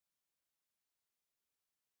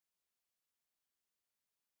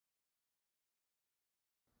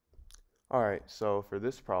Alright, so for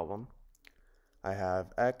this problem, I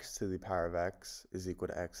have x to the power of x is equal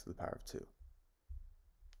to x to the power of 2.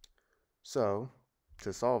 So,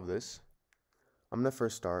 to solve this, I'm going to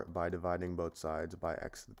first start by dividing both sides by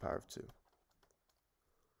x to the power of 2.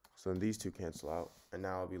 So then these two cancel out, and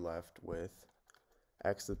now I'll be left with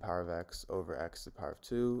x to the power of x over x to the power of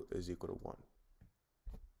 2 is equal to 1.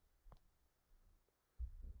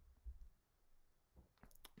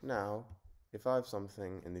 Now, if I have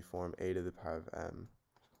something in the form a to the power of m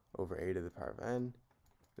over a to the power of n,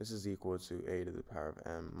 this is equal to a to the power of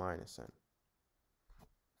m minus n.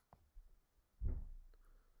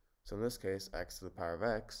 So in this case, x to the power of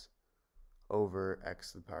x over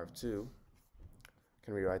x to the power of 2,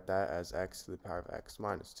 can rewrite that as x to the power of x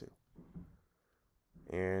minus 2.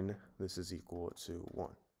 And this is equal to 1.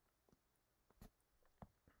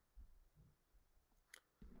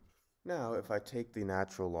 Now, if I take the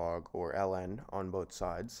natural log, or ln, on both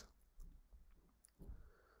sides,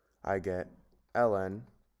 I get ln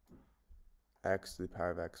x to the power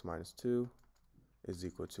of x minus 2 is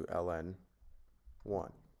equal to ln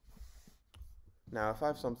 1. Now, if I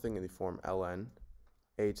have something in the form ln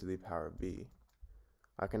a to the power of b,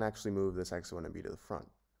 I can actually move this x1 and b to the front.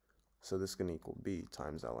 So this is going to equal b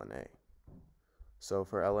times ln a. So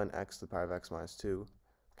for ln x to the power of x minus 2,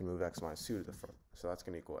 I can move x minus 2 to the front. So that's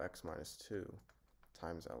going to equal x minus 2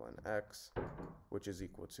 times ln x, which is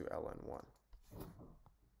equal to ln 1.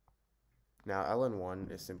 Now ln 1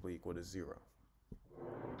 is simply equal to 0.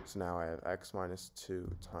 So now I have x minus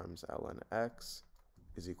 2 times ln x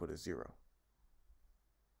is equal to 0.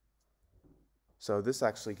 So this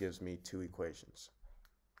actually gives me two equations.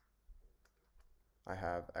 I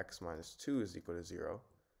have x minus 2 is equal to 0,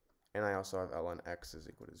 and I also have ln x is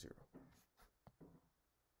equal to 0.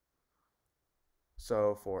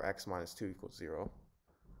 So for x minus 2 equals 0,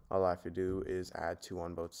 all I have to do is add 2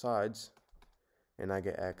 on both sides, and I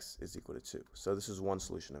get x is equal to 2. So this is one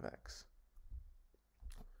solution of x.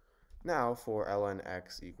 Now for ln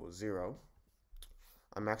x equals 0,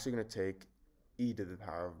 I'm actually going to take e to the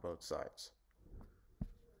power of both sides.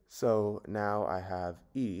 So now I have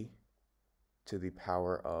e to the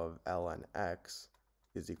power of ln x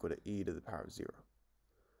is equal to e to the power of 0.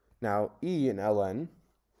 Now e and ln,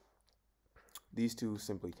 these two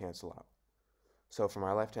simply cancel out. So for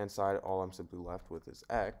my left-hand side, all I'm simply left with is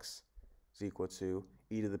x is equal to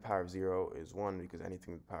e to the power of 0 is 1, because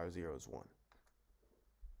anything to the power of 0 is 1.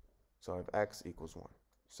 So I have x equals 1.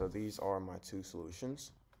 So these are my two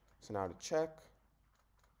solutions. So now to check,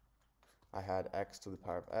 I had x to the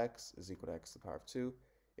power of x is equal to x to the power of 2.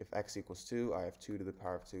 If x equals 2, I have 2 to the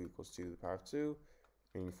power of 2 equals 2 to the power of 2,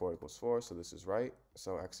 meaning 4 equals 4, so this is right.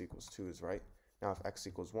 So x equals 2 is right. Now if x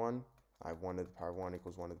equals 1, I have 1 to the power of 1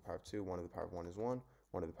 equals 1 to the power of 2, 1 to the power of 1 is 1,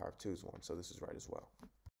 1 to the power of 2 is 1, so this is right as well.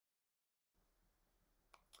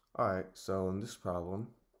 Alright, so in this problem,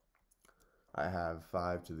 I have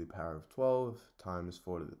 5 to the power of 12 times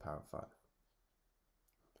 4 to the power of 5.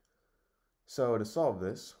 So to solve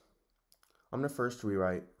this, I'm going to first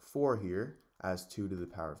rewrite 4 here as 2 to the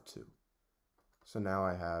power of 2. So now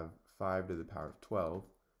I have 5 to the power of 12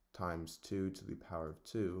 times 2 to the power of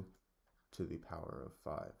 2 to the power of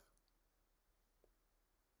 5.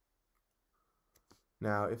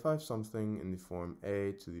 Now, if I have something in the form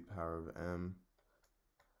a to the power of m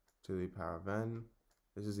to the power of n,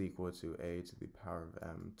 this is equal to a to the power of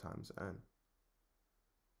m times n.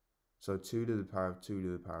 So 2 to the power of 2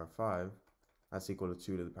 to the power of 5, that's equal to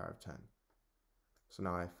 2 to the power of 10. So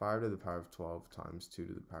now I have 5 to the power of 12 times 2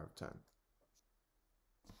 to the power of 10.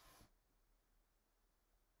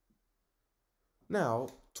 Now,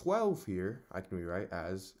 12 here I can rewrite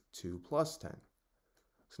as 2 plus 10.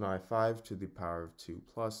 So now I have 5 to the power of 2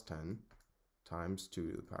 plus 10 times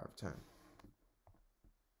 2 to the power of 10.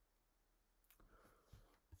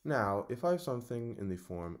 Now, if I have something in the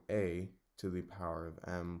form a to the power of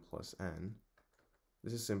m plus n,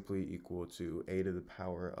 this is simply equal to a to the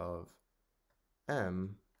power of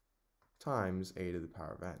m times a to the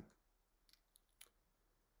power of n.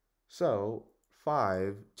 So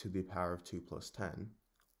 5 to the power of 2 plus 10,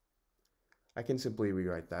 I can simply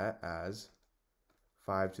rewrite that as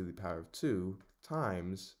 5 to the power of 2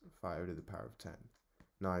 times 5 to the power of 10.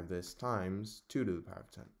 Now I have this times 2 to the power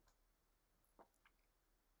of 10.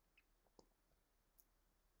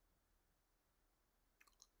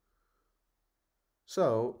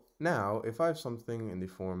 So now, if I have something in the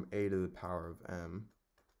form a to the power of m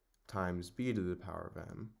times b to the power of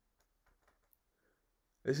m,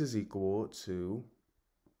 this is equal to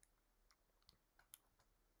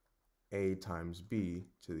a times b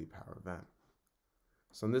to the power of m.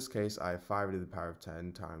 So in this case, I have 5 to the power of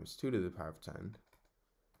 10 times 2 to the power of 10.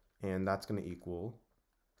 and that's going to equal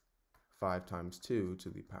 5 times 2 to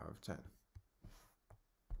the power of 10.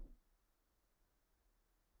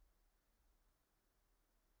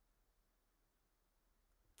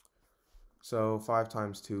 So 5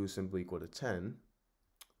 times 2 is simply equal to 10.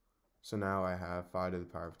 So now I have 5 to the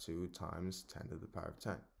power of 2 times 10 to the power of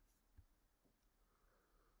 10.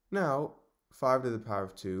 Now, 5 to the power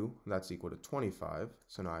of 2, that's equal to 25.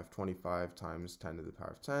 So now I have 25 times 10 to the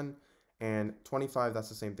power of 10. And 25, that's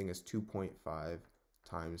the same thing as 2.5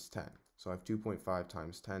 times 10. So I have 2.5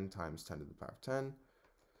 times 10 times 10 to the power of 10.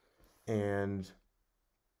 And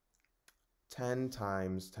 10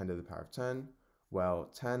 times 10 to the power of 10,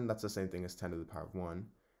 well, 10, that's the same thing as 10 to the power of 1.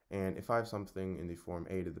 And if I have something in the form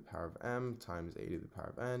a to the power of m times a to the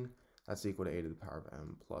power of n, that's equal to a to the power of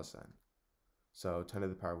m plus n. So 10 to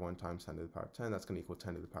the power of 1 times 10 to the power of 10, that's going to equal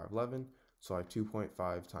 10 to the power of 11. So I have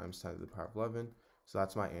 2.5 times 10 to the power of 11. So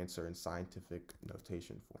that's my answer in scientific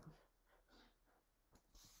notation form.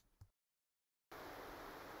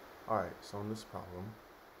 Alright, so in this problem,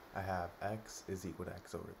 I have x is equal to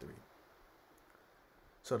x over 3.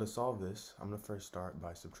 So to solve this, I'm going to first start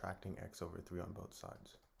by subtracting x over 3 on both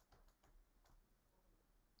sides.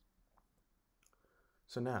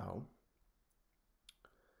 So now,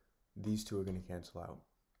 these two are going to cancel out,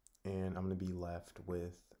 and I'm going to be left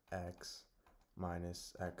with x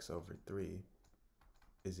minus x over 3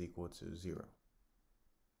 is equal to 0.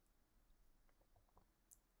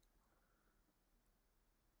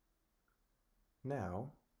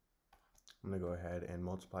 Now, I'm going to go ahead and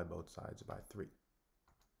multiply both sides by 3.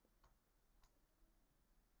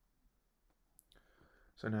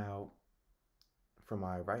 So now, for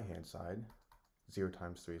my right-hand side, 0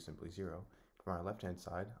 times 3 is simply 0. For my left-hand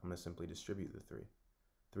side, I'm going to simply distribute the 3.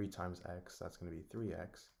 3 times x, that's going to be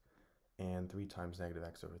 3x. And 3 times negative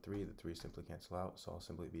x over 3, the 3 simply cancel out, so I'll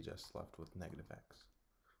simply be just left with negative x.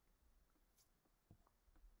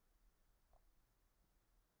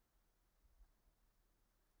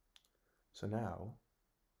 So now,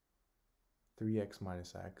 3x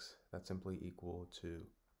minus x, that's simply equal to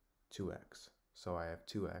 2x. So I have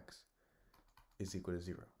 2x is equal to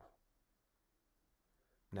 0.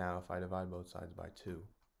 Now, if I divide both sides by 2,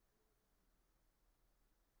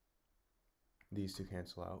 these two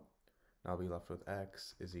cancel out, and I'll be left with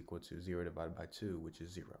x is equal to 0 divided by 2, which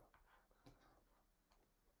is 0.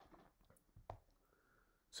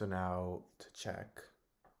 So now, to check,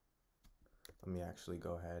 let me actually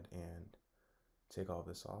go ahead and take all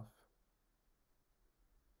this off.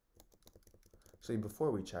 So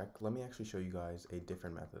before we check, let me actually show you guys a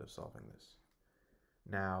different method of solving this.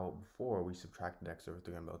 Now, before we subtracted x over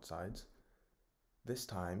 3 on both sides, this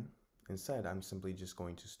time, instead, I'm simply just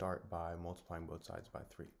going to start by multiplying both sides by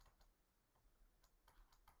 3.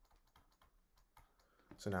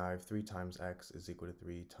 So now I have 3 times x is equal to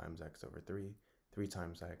 3 times x over 3. 3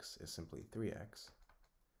 times x is simply 3x.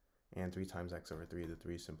 And 3 times x over 3, the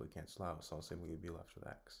 3 simply cancel out, so I'll simply be left with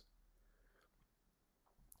x.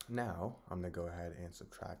 Now, I'm going to go ahead and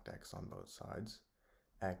subtract x on both sides.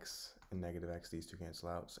 X and negative x, these two cancel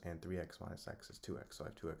out, and 3x minus x is 2x, so I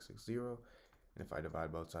have 2x is 0. And if I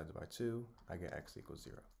divide both sides by 2, I get x equals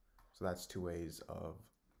 0. So that's two ways of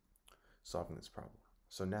solving this problem.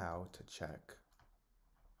 So now, to check,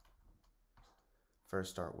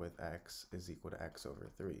 first start with x is equal to x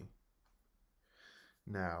over 3.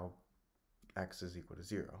 Now, x is equal to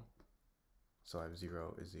 0. So I have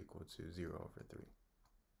 0 is equal to 0 over 3.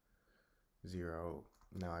 0,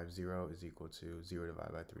 now I have 0 is equal to 0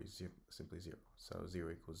 divided by 3, simply 0. So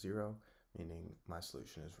 0 equals 0, meaning my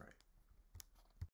solution is right.